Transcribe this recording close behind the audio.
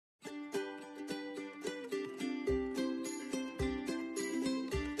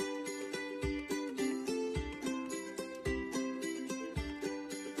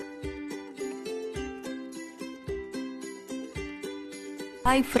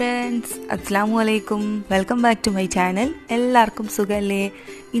Hi friends, അസ്സലാമു അലൈക്കും. Welcome back to my channel. എല്ലാവർക്കും സുഖമല്ലേ?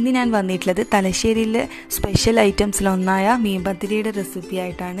 ഇന്ന് ഞാൻ വന്നിട്ടുള്ളത് തലശ്ശേരിയിലെ സ്പെഷ്യൽ ഐറ്റംസിലൊന്നായ മീൻ പത്തിരിയുടെ റെസിപ്പി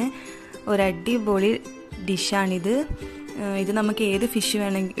ആയിട്ടാണ്. ഒരടിപൊളി ഡിഷാണിത്. ഇത് നമുക്ക് ഏത് ഫിഷ്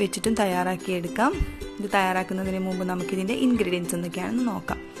വേണമെങ്കിൽ വെച്ചിട്ടും തയ്യാറാക്കിയെടുക്കാം. ഇത് തയ്യാറാക്കുന്നതിന് മുമ്പ് നമുക്കിതിൻ്റെ ഇൻഗ്രീഡിയൻസ് എന്തൊക്കെയാണെന്ന്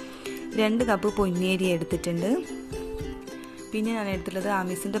നോക്കാം. 2 കപ്പ് പൊന്നിയരി എടുത്തിട്ടുണ്ട്. പിന്നെ ഞാൻ എടുത്തിട്ടുള്ളത്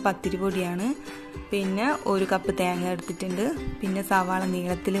ആമീസിൻ്റെ പത്തിരി പൊടിയാണ്. പിന്നെ 1 കപ്പ് തേങ്ങ എടുത്തിട്ടുണ്ട്. പിന്നെ സവാള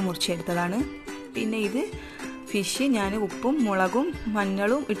നീളത്തിൽ മുറിച്ചെടുത്തതാണ്. പിന്നെ ഇത് ഫിഷ് ഞാൻ ഉപ്പും മുളകും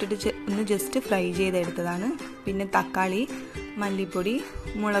മഞ്ഞളും ഇട്ടിട്ട് ഒന്ന് ജസ്റ്റ് ഫ്രൈ ചെയ്തെടുത്തതാണ്. പിന്നെ തക്കാളി, മല്ലിപ്പൊടി,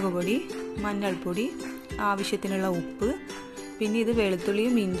 മുളക് പൊടി, മഞ്ഞൾപ്പൊടി, ആവശ്യത്തിനുള്ള ഉപ്പ്. പിന്നെ ഇത്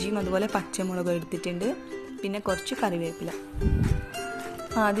വെളുത്തുള്ളിയും ഇഞ്ചിയും അതുപോലെ പച്ചമുളകും എടുത്തിട്ടുണ്ട്. പിന്നെ കുറച്ച് കറിവേപ്പില.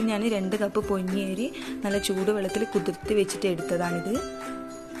 ആദ്യം ഞാൻ 2 കപ്പ് പൊന്നിയരി നല്ല ചൂടുവെള്ളത്തിൽ കുതിർത്തി വെച്ചിട്ട് എടുത്തതാണിത്.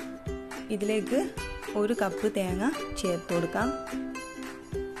 ഇതിലേക്ക് 1 കപ്പ് തേങ്ങ ചേർത്ത് കൊടുക്കാം.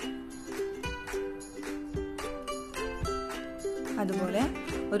 അതുപോലെ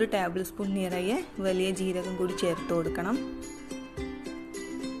 1 ടേബിൾ സ്പൂൺ നിറയെ വലിയ ജീരകം കൂടി ചേർത്ത് കൊടുക്കണം.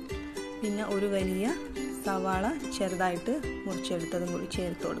 പിന്നെ ഒരു വലിയ സവാള ചെറുതായിട്ട് മുറിച്ചെടുത്തതും കൂടി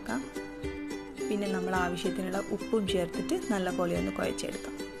ചേർത്ത് കൊടുക്കാം. പിന്നെ നമ്മൾ ആവശ്യത്തിനുള്ള ഉപ്പും ചേർത്തിട്ട് നല്ലപോലെ ഒന്ന്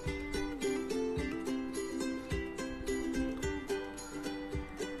കുഴച്ചെടുക്കാം.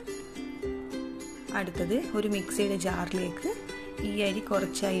 അടുത്തത് ഒരു മിക്സിയുടെ ജാറിലേക്ക് ഈ അരി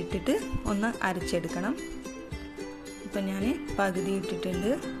കുറച്ചായി ഇട്ടിട്ട് ഒന്ന് അരച്ചെടുക്കണം. ഇപ്പം ഞാൻ പകുതി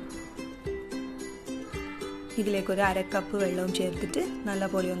ഇട്ടിട്ടുണ്ട്. ഇതിലേക്ക് ഒരു 1/2 കപ്പ് വെള്ളവും ചേർത്തിട്ട്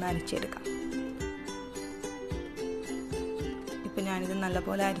നല്ലപോലെ ഒന്ന് അരച്ചെടുക്കാം. ഇപ്പം ഞാനിത്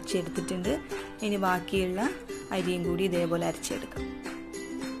നല്ലപോലെ അരച്ചെടുത്തിട്ടുണ്ട്. ഇനി ബാക്കിയുള്ള അരിയും കൂടി ഇതേപോലെ അരച്ചെടുക്കാം.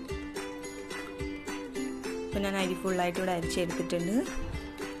 ഇപ്പം ഞാൻ അരി ഫുള്ളായിട്ട് ഇവിടെ അരച്ചെടുത്തിട്ടുണ്ട്.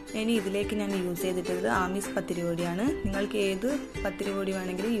 ഇനി ഇതിലേക്ക് ഞാൻ യൂസ് ചെയ്തിട്ടുള്ളത് ആമീസ് പത്തിരി പൊടിയാണ്. നിങ്ങൾക്ക് ഏത് പത്തിരി പൊടി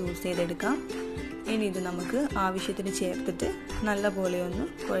വേണമെങ്കിലും യൂസ് ചെയ്തെടുക്കാം. ഇനി ഇത് നമുക്ക് ആവശ്യത്തിന് ചേർത്തിട്ട് നല്ലപോലെ ഒന്ന്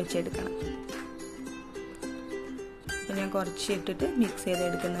കുഴച്ചെടുക്കണം. അപ്പം ഞാൻ കുറച്ച് ഇട്ടിട്ട് മിക്സ്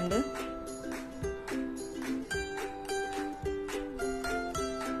ചെയ്തെടുക്കുന്നുണ്ട്.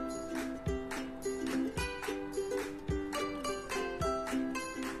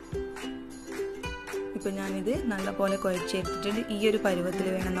 ഇപ്പം ഞാനിത് നല്ലപോലെ കുഴച്ചെടുത്തിട്ടുണ്ട്. ഈ ഒരു പരുവത്തിൽ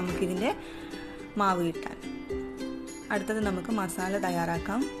വേണം നമുക്കിതിൻ്റെ മാവ് കിട്ടാൻ. അടുത്തത് നമുക്ക് മസാല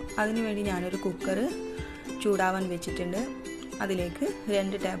തയ്യാറാക്കാം. അതിനുവേണ്ടി ഞാനൊരു കുക്കർ ചൂടാവാൻ വെച്ചിട്ടുണ്ട്. അതിലേക്ക്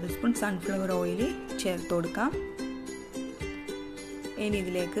 2 ടേബിൾ സ്പൂൺ സൺഫ്ലവർ ഓയിൽ ചേർത്ത് കൊടുക്കാം. ഇനി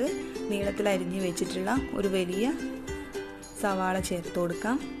ഇതിലേക്ക് നീളത്തിൽ അരിഞ്ഞ് വെച്ചിട്ടുള്ള ഒരു വലിയ സവാള ചേർത്ത്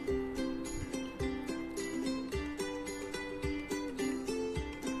കൊടുക്കാം.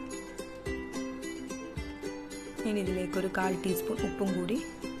 ഇനി ഇതിലേക്ക് ഒരു 1/4 ടീസ്പൂൺ ഉപ്പും കൂടി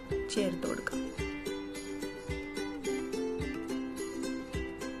ചേർത്ത് കൊടുക്കാം.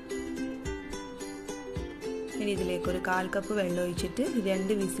 ഇനി ഇതിലേക്ക് ഒരു 1/4 കപ്പ് വെള്ളം ഒഴിച്ചിട്ട്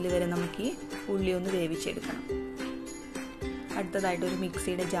 2 വിസിൽ വരെ നമുക്ക് ഈ ഉള്ളി ഒന്ന് വേവിച്ചെടുക്കണം. അടുത്തതായിട്ട് ഒരു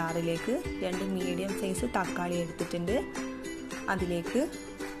മിക്സിയുടെ ജാറിലേക്ക് 2 മീഡിയം സൈസ് തക്കാളി എടുത്തിട്ടുണ്ട്. അതിലേക്ക്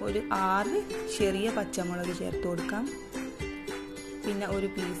ഒരു 6 ചെറിയ പച്ചമുളക് ചേർത്ത് കൊടുക്കാം. പിന്നെ ഒരു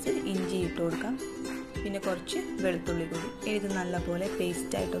പീസ് ഇഞ്ചി ഇട്ട് കൊടുക്കാം. പിന്നെ കുറച്ച് വെളുത്തുള്ളി കൂടി. ഇത് നല്ലപോലെ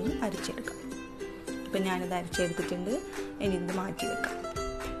പേസ്റ്റായിട്ടൊന്ന് അരച്ചെടുക്കാം. ഇപ്പം ഞാനിത് അരച്ചെടുത്തിട്ടുണ്ട്. ഇനി ഇത് മാറ്റി വെക്കാം.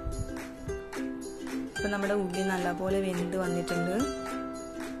 ഇപ്പം നമ്മുടെ ഉള്ളി നല്ലപോലെ വെന്ത് വന്നിട്ടുണ്ട്.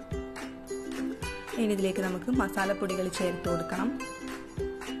 ഇനി ഇതിലേക്ക് നമുക്ക് മസാലപ്പൊടികൾ ചേർത്ത് കൊടുക്കണം.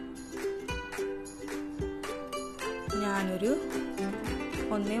 ഞാനൊരു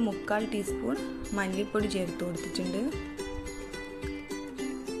 1.25 ടീസ്പൂൺ മല്ലിപ്പൊടി ചേർത്ത് കൊടുത്തിട്ടുണ്ട്.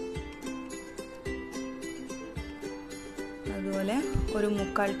 അതുപോലെ ഒരു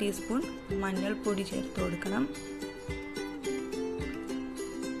 1/4 ടീസ്പൂൺ മഞ്ഞൾപ്പൊടി ചേർത്ത് കൊടുക്കണം.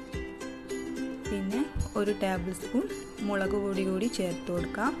 പിന്നെ 1 ടേബിൾ സ്പൂൺ മുളക് പൊടി കൂടി ചേർത്ത്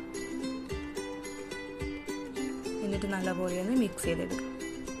കൊടുക്കാം. എന്നിട്ട് നല്ലപോലെ ഒന്ന് മിക്സ് ചെയ്തെടുക്കാം.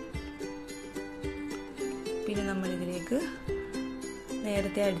 പിന്നെ നമ്മളിതിലേക്ക്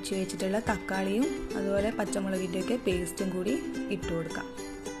നേരത്തെ അടിച്ചു വെച്ചിട്ടുള്ള തക്കാളിയും അതുപോലെ പച്ചമുളകിൻ്റെയൊക്കെ പേസ്റ്റും കൂടി ഇട്ട് കൊടുക്കാം.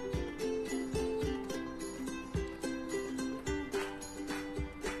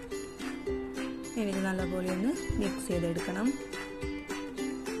 ഇനി നല്ലപോലെ ഒന്ന് മിക്സ് ചെയ്തെടുക്കണം.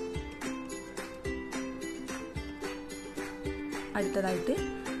 അടുത്തതായിട്ട്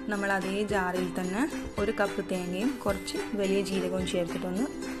നമ്മൾ അതേ ജാറിൽ തന്നെ 1 കപ്പ് തേങ്ങയും കുറച്ച് വലിയ ജീരകവും ചേർത്തിട്ടൊന്ന്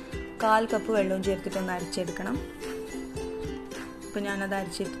 1/4 കപ്പ് വെള്ളവും ചേർത്തിട്ടൊന്ന് അരച്ചെടുക്കണം. ഇപ്പം ഞാനത്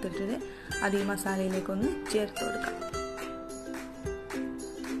അരച്ചെടുത്തിട്ട് അത് ഈ മസാലയിലേക്കൊന്ന് ചേർത്ത് കൊടുക്കാം.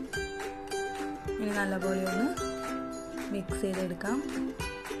 ഇനി നല്ലപോലെ ഒന്ന് മിക്സ് ചെയ്തെടുക്കാം.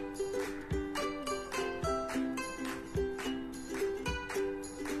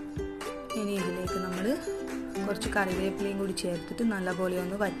 ഇനി ഇതിലേക്ക് നമ്മൾ കുറച്ച് കറിവേപ്പിലയും കൂടി ചേർത്തിട്ട് നല്ലപോലെ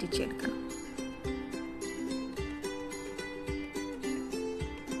ഒന്ന് വറ്റിച്ചെടുക്കണം.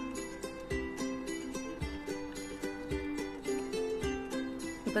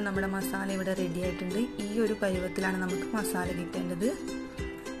 ഇപ്പം നമ്മുടെ മസാല ഇവിടെ റെഡി ആയിട്ടുണ്ട്. ഈ ഒരു പരുവത്തിലാണ് നമുക്ക് മസാല കിട്ടേണ്ടത്.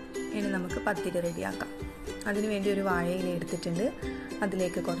 ഇനി നമുക്ക് പത്തിരി റെഡിയാക്കാം. അതിനുവേണ്ടി ഒരു വാഴയില എടുത്തിട്ടുണ്ട്.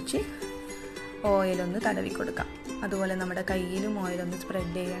 അതിലേക്ക് കുറച്ച് ഓയിലൊന്ന് തടവി കൊടുക്കാം. അതുപോലെ നമ്മുടെ കയ്യിലും ഓയിലൊന്ന്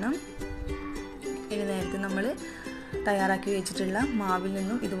സ്പ്രെഡ് ചെയ്യണം. ഇനി നേരത്തെ നമ്മൾ തയ്യാറാക്കി വെച്ചിട്ടുള്ള മാവിൽ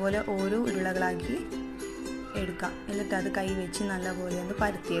നിന്നും ഇതുപോലെ ഓരോ ഉരുളകളാക്കി എടുക്കാം. എന്നിട്ട് അത് കൈ വെച്ച് നല്ലപോലെ ഒന്ന്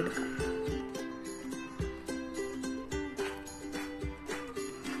പരത്തിയെടുക്കാം.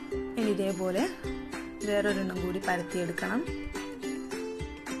 ഇനി ഇതേപോലെ വേറൊരെണ്ണം കൂടി പരത്തിയെടുക്കണം.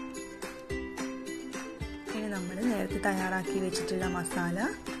 ഇനി നമ്മൾ നേരത്തെ തയ്യാറാക്കി വെച്ചിട്ടുള്ള മസാല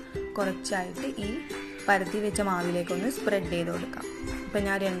കുറച്ചായിട്ട് ഈ പരത്തി വെച്ച മാവിലേക്കൊന്ന് സ്പ്രെഡ് ചെയ്ത് കൊടുക്കാം. ഇപ്പം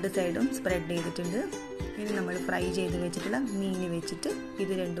ഞാൻ 2 സൈഡും സ്പ്രെഡ് ചെയ്തിട്ടുണ്ട്. ഇനി നമ്മൾ ഫ്രൈ ചെയ്ത് വെച്ചിട്ടുള്ള മീൻ വെച്ചിട്ട്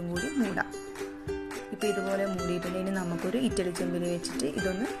ഇത് രണ്ടും കൂടി മൂടാം. ഇപ്പോൾ ഇതുപോലെ മൂടിയിട്ടുണ്ട്. ഇനി നമുക്കൊരു ഇഡ്ഡലി ചെമ്പിൽ വെച്ചിട്ട്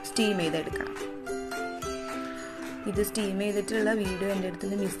ഇതൊന്ന് സ്റ്റീം ചെയ്തെടുക്കണം. ഇത് സ്റ്റീം ചെയ്തിട്ടുള്ള വീഡിയോ എൻ്റെ അടുത്ത്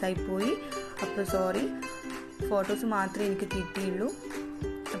നിന്ന് മിസ്സായിപ്പോയി. അപ്പോൾ സോറി, ഫോട്ടോസ് മാത്രമേ എനിക്ക് കിട്ടിയുള്ളൂ.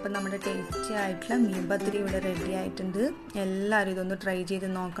 അപ്പം നമ്മുടെ ടേസ്റ്റി ആയിട്ടുള്ള മീൻ പത്തിരി ഇവിടെ റെഡി ആയിട്ടുണ്ട്. എല്ലാവരും ഇതൊന്ന് ട്രൈ ചെയ്ത്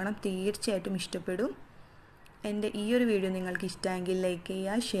നോക്കണം. തീർച്ചയായിട്ടും ഇഷ്ടപ്പെടും. എൻ്റെ ഈ ഒരു വീഡിയോ നിങ്ങൾക്ക് ഇഷ്ടമെങ്കിൽ ലൈക്ക്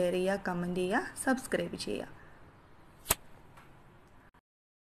ചെയ്യുക, ഷെയർ ചെയ്യുക, കമൻറ്റ് ചെയ്യുക, സബ്സ്ക്രൈബ് ചെയ്യുക.